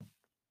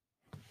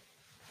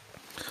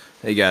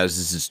Hey guys,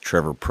 this is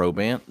Trevor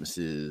Probant. This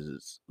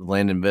is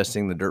Land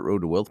Investing, the Dirt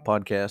Road to Wealth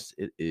podcast.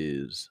 It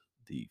is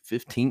the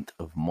 15th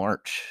of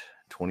March,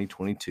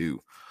 2022.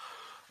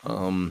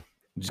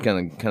 Just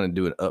kind of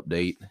do an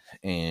update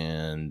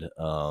and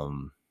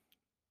kind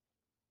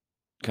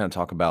of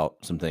talk about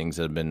some things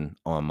that have been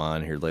on my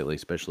mind here lately,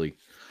 especially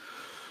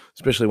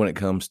when it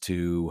comes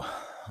to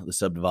the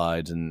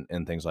subdivides and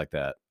things like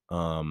that.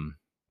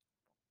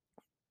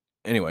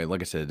 Anyway, like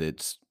I said,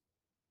 it's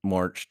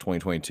March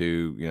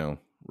 2022,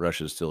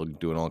 Russia's still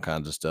doing all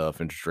kinds of stuff.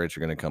 Interest rates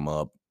are going to come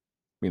up,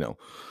 you know,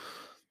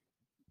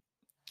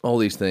 all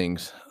these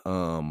things.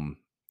 Will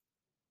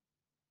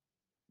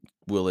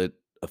it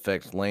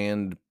affect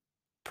land?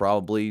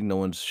 Probably. No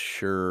one's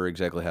sure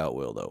exactly how it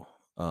will, though.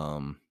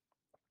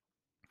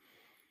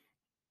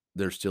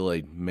 There's still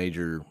a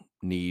major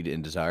need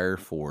and desire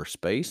for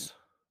space.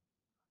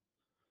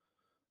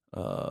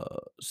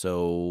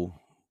 So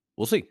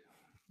we'll see.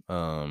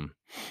 Um,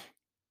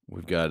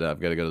 I've got to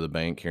go to the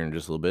bank here in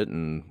just a little bit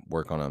and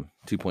work on a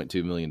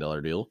 $2.2 million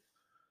deal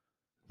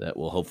that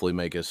will hopefully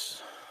make us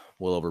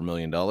well over $1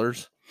 million.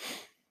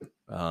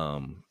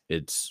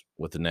 It's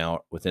within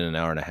an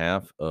hour and a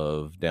half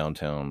of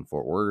downtown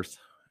Fort Worth,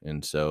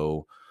 and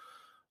so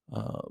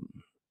um,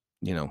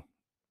 you know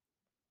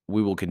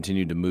we will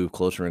continue to move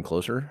closer and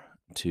closer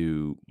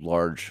to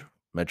large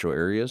metro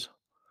areas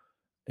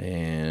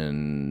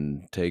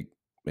and take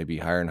maybe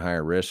higher and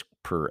higher risk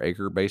per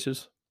acre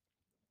basis,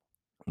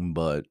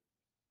 but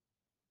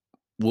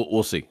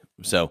we'll see.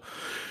 So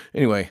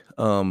anyway,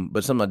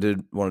 but something I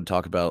did want to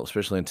talk about,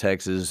 especially in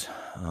Texas.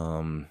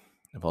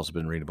 I've also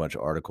been reading a bunch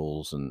of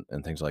articles and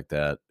things like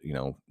that,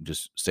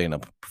 just staying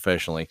up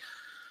professionally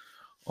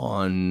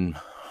on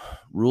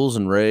rules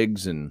and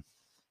regs and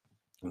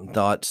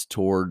thoughts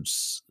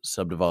towards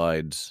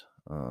subdivides,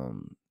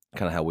 kind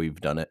of how we've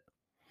done it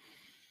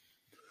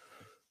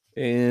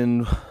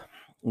and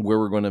where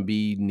we're going to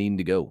be needing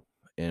to go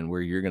and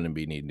where you're going to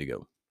be needing to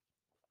go.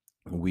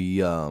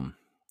 We,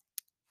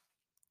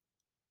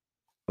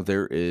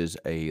 there is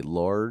a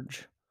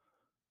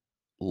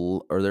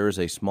there is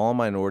a small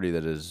minority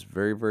that is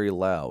very, very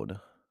loud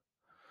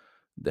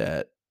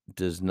that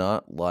does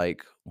not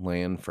like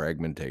land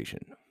fragmentation.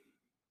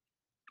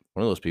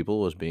 One of those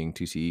people was being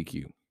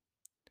TCEQ.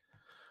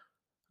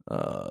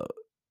 Uh,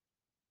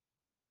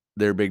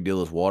 their big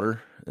deal is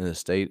water in the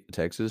state of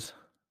Texas.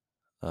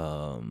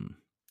 Um,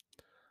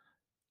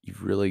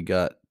 you've really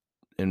got,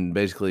 and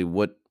basically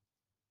what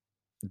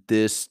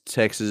this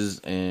Texas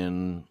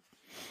and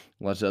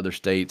lots of other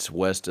states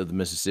west of the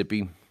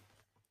Mississippi,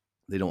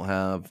 they don't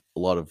have a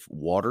lot of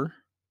water.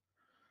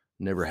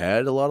 Never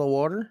had a lot of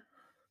water.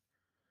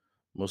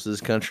 Most of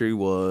this country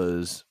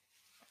was,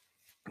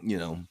 you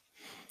know,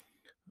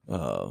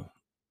 uh,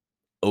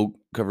 oak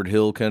covered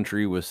hill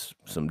country with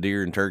some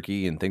deer and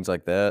turkey and things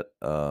like that.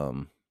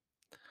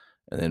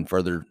 And then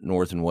further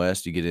north and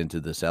west, you get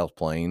into the South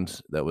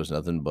Plains. That was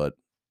nothing but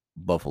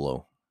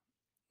buffalo,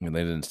 and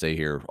they didn't stay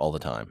here all the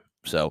time.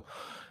 So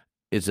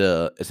it's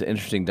an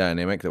interesting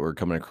dynamic that we're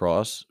coming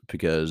across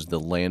because the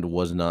land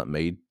was not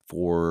made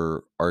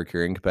for our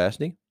carrying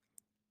capacity,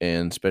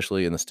 and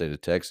especially in the state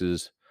of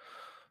Texas,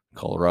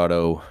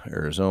 Colorado,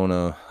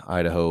 Arizona,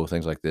 Idaho,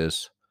 things like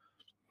this.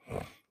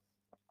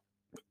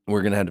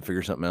 We're gonna have to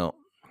figure something out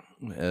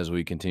as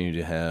we continue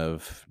to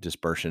have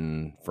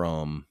dispersion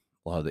from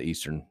a lot of the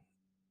eastern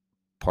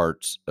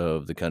parts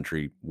of the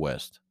country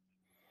west.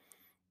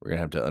 We're going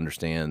to have to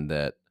understand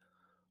that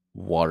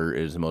water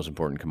is the most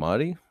important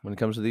commodity when it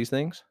comes to these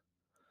things.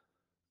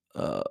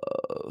 Uh,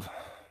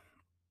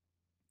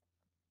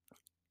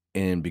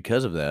 and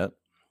because of that,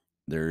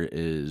 there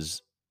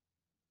is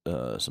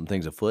some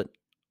things afoot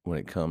when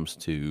it comes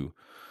to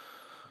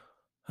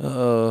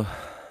uh,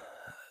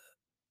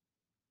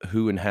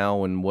 who and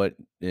how and what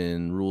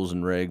in rules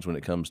and regs when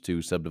it comes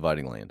to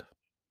subdividing land.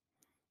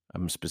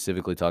 I'm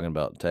specifically talking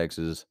about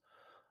Texas,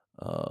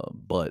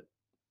 but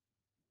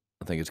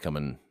I think it's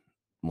coming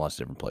lots of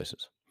different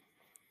places.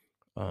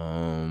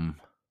 Um,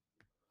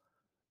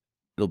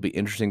 it'll be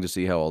interesting to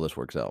see how all this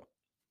works out.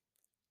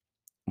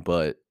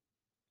 But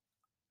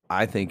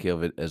I think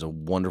of it as a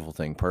wonderful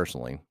thing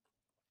personally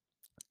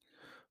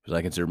because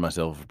I consider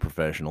myself a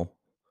professional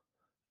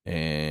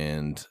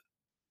and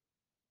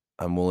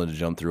I'm willing to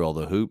jump through all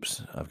the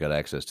hoops. I've got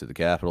access to the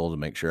capital to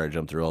make sure I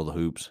jump through all the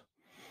hoops.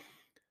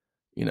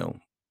 You know,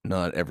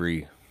 not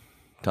every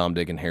Tom,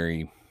 Dick, and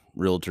Harry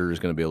realtor is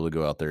going to be able to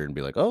go out there and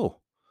be like, oh,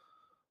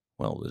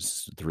 well, this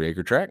is a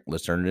 3-acre tract.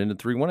 Let's turn it into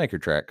 3 1-acre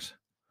tracts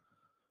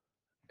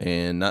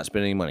and not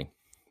spend any money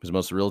because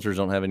most of the realtors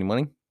don't have any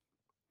money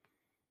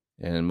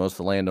and most of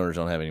the landowners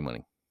don't have any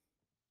money.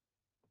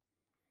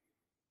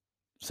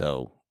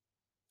 So,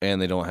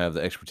 and they don't have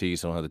the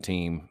expertise, don't have the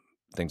team,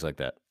 things like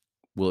that.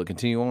 Will it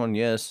continue on?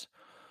 Yes.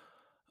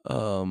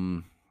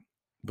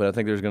 But I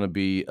think there's going to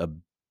be a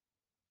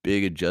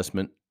big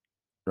adjustment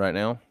right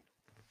now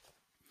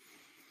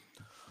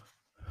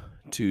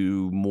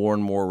to more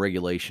and more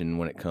regulation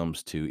when it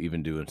comes to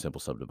even doing simple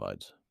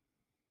subdivides.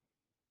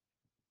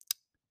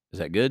 Is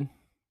that good?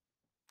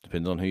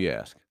 Depends on who you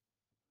ask.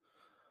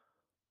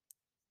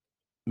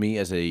 Me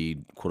as a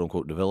quote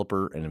unquote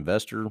developer and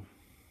investor,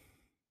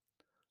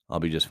 I'll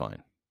be just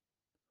fine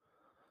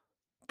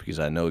because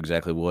I know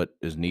exactly what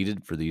is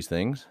needed for these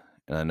things.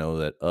 And I know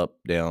that up,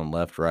 down,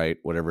 left, right,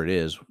 whatever it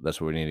is, that's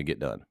what we need to get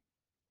done.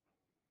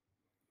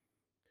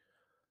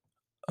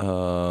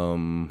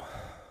 Um,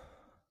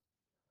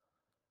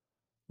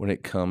 when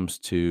it comes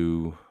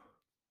to,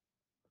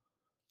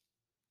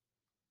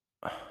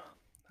 I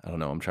don't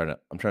know, I'm trying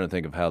to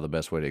think of how the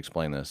best way to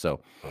explain this.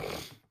 So,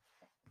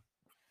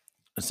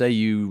 say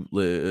you're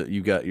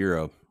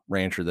a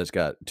rancher that's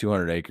got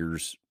 200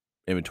 acres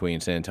in between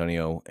San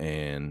Antonio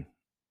and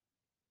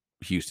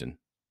Houston.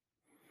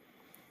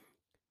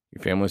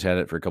 Your family's had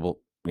it for a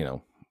couple,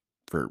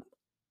 for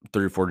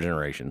 3 or 4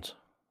 generations,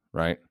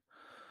 right?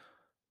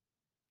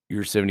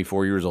 You're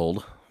 74 years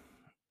old.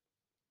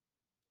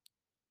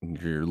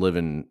 You're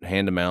living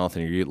hand to mouth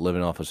and you're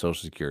living off of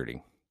Social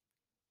Security.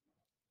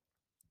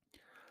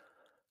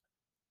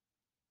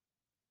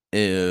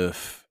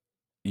 If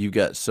you've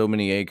got so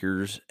many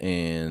acres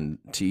and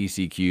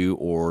TCEQ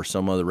or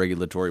some other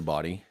regulatory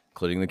body,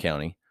 including the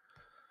county,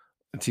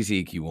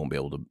 TCEQ won't be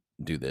able to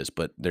do this,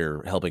 but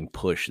they're helping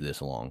push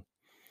this along.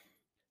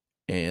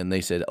 And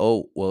they said,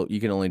 "Oh, well, you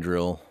can only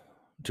drill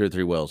 2 or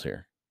 3 wells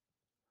here."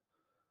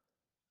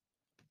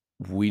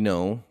 We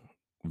know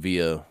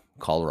via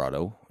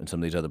Colorado and some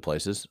of these other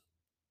places,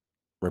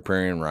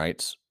 riparian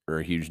rights are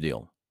a huge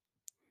deal.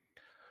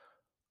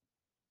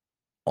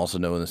 Also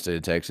know in the state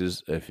of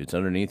Texas, if it's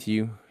underneath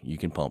you, you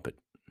can pump it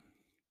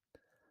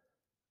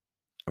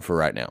for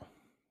right now.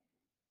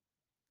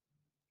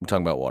 I'm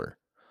talking about water.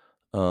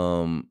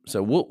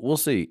 So we'll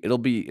see. It'll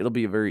be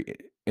a very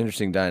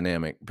interesting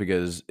dynamic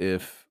because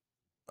if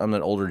I'm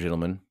an older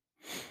gentleman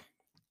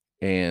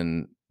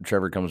and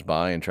Trevor comes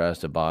by and tries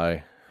to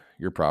buy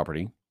your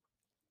property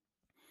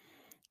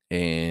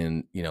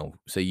and,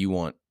 say you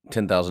want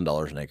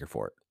 $10,000 an acre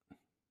for it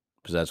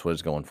because that's what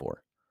it's going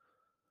for.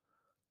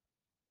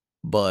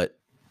 But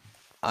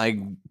I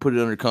put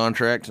it under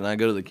contract and I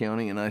go to the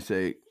county and I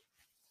say,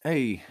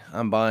 "Hey,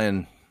 I'm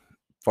buying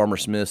Farmer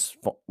Smith's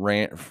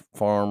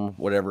farm,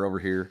 whatever over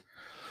here.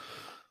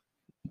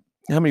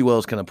 How many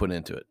wells can I put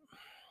into it?"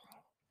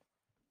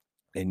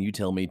 And you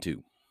tell me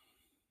two.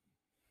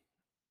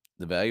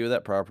 The value of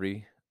that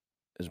property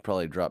is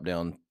probably dropped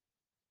down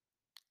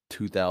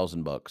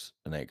 $2,000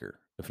 an acre,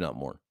 if not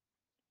more.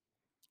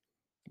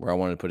 Where I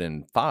wanted to put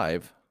in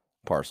 5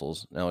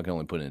 parcels, now I can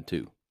only put in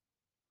 2.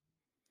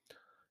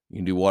 You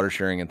can do water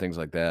sharing and things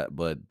like that,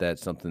 but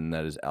that's something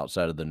that is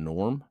outside of the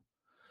norm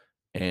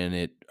and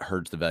it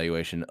hurts the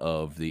valuation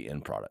of the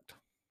end product.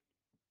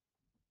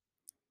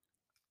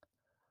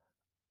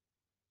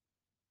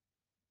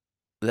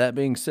 That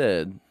being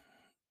said,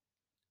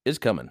 it's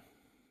coming.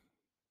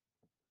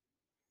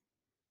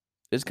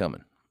 It's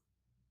coming.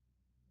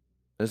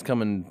 It's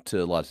coming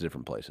to lots of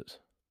different places.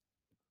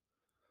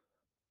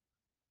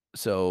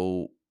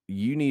 So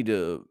you need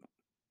to,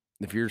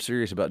 if you're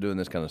serious about doing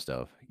this kind of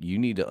stuff, you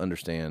need to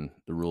understand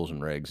the rules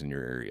and regs in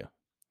your area.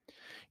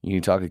 You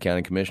need to talk to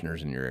county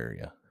commissioners in your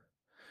area.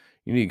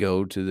 You need to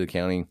go to the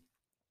county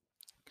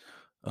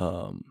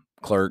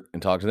clerk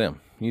and talk to them.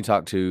 You need to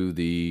talk to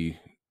the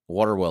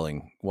water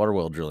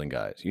well drilling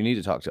guys. You need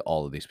to talk to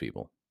all of these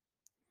people.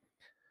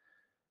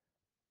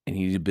 And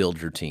you need to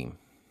build your team.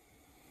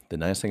 The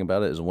nice thing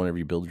about it is whenever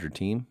you build your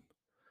team,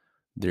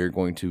 they're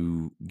going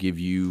to give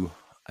you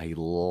a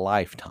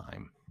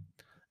lifetime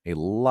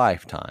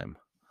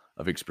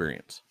of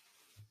experience,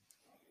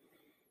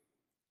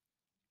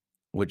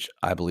 which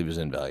I believe is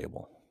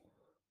invaluable.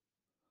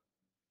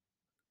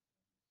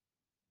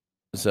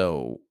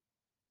 So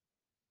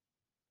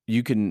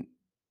you can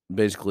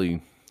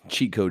basically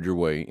cheat code your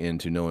way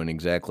into knowing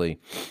exactly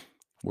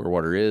where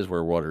water is,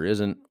 where water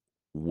isn't,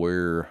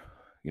 where,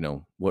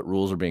 what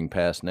rules are being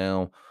passed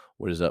now,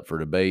 what is up for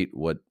debate,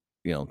 what,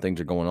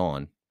 things are going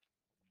on,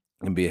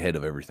 and be ahead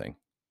of everything.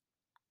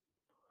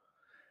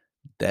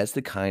 That's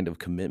the kind of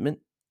commitment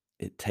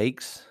it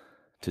takes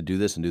to do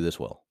this and do this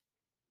well.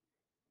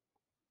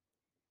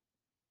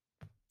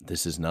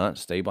 This is not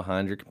stay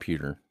behind your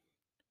computer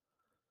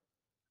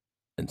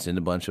and send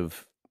a bunch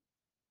of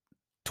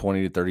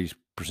 20 to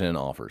 30%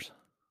 offers.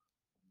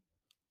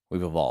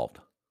 We've evolved.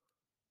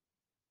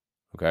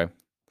 Okay.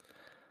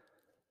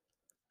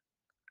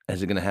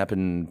 Is it going to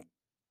happen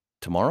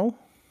tomorrow?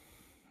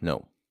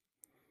 No.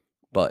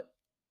 But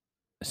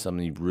it's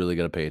something you really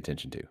got to pay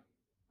attention to.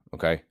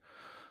 Okay.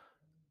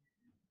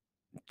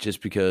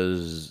 Just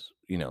because,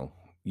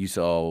 you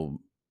saw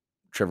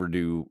Trevor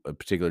do a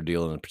particular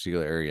deal in a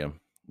particular area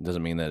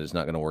doesn't mean that it's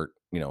not going to work.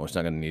 It's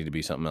not going to need to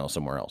be something else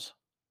somewhere else.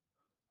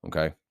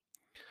 Okay.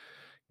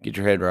 Get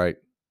your head right.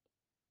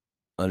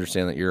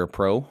 Understand that you're a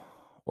pro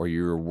or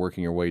you're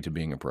working your way to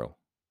being a pro.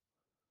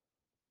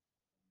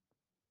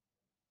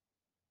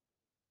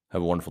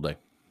 Have a wonderful day.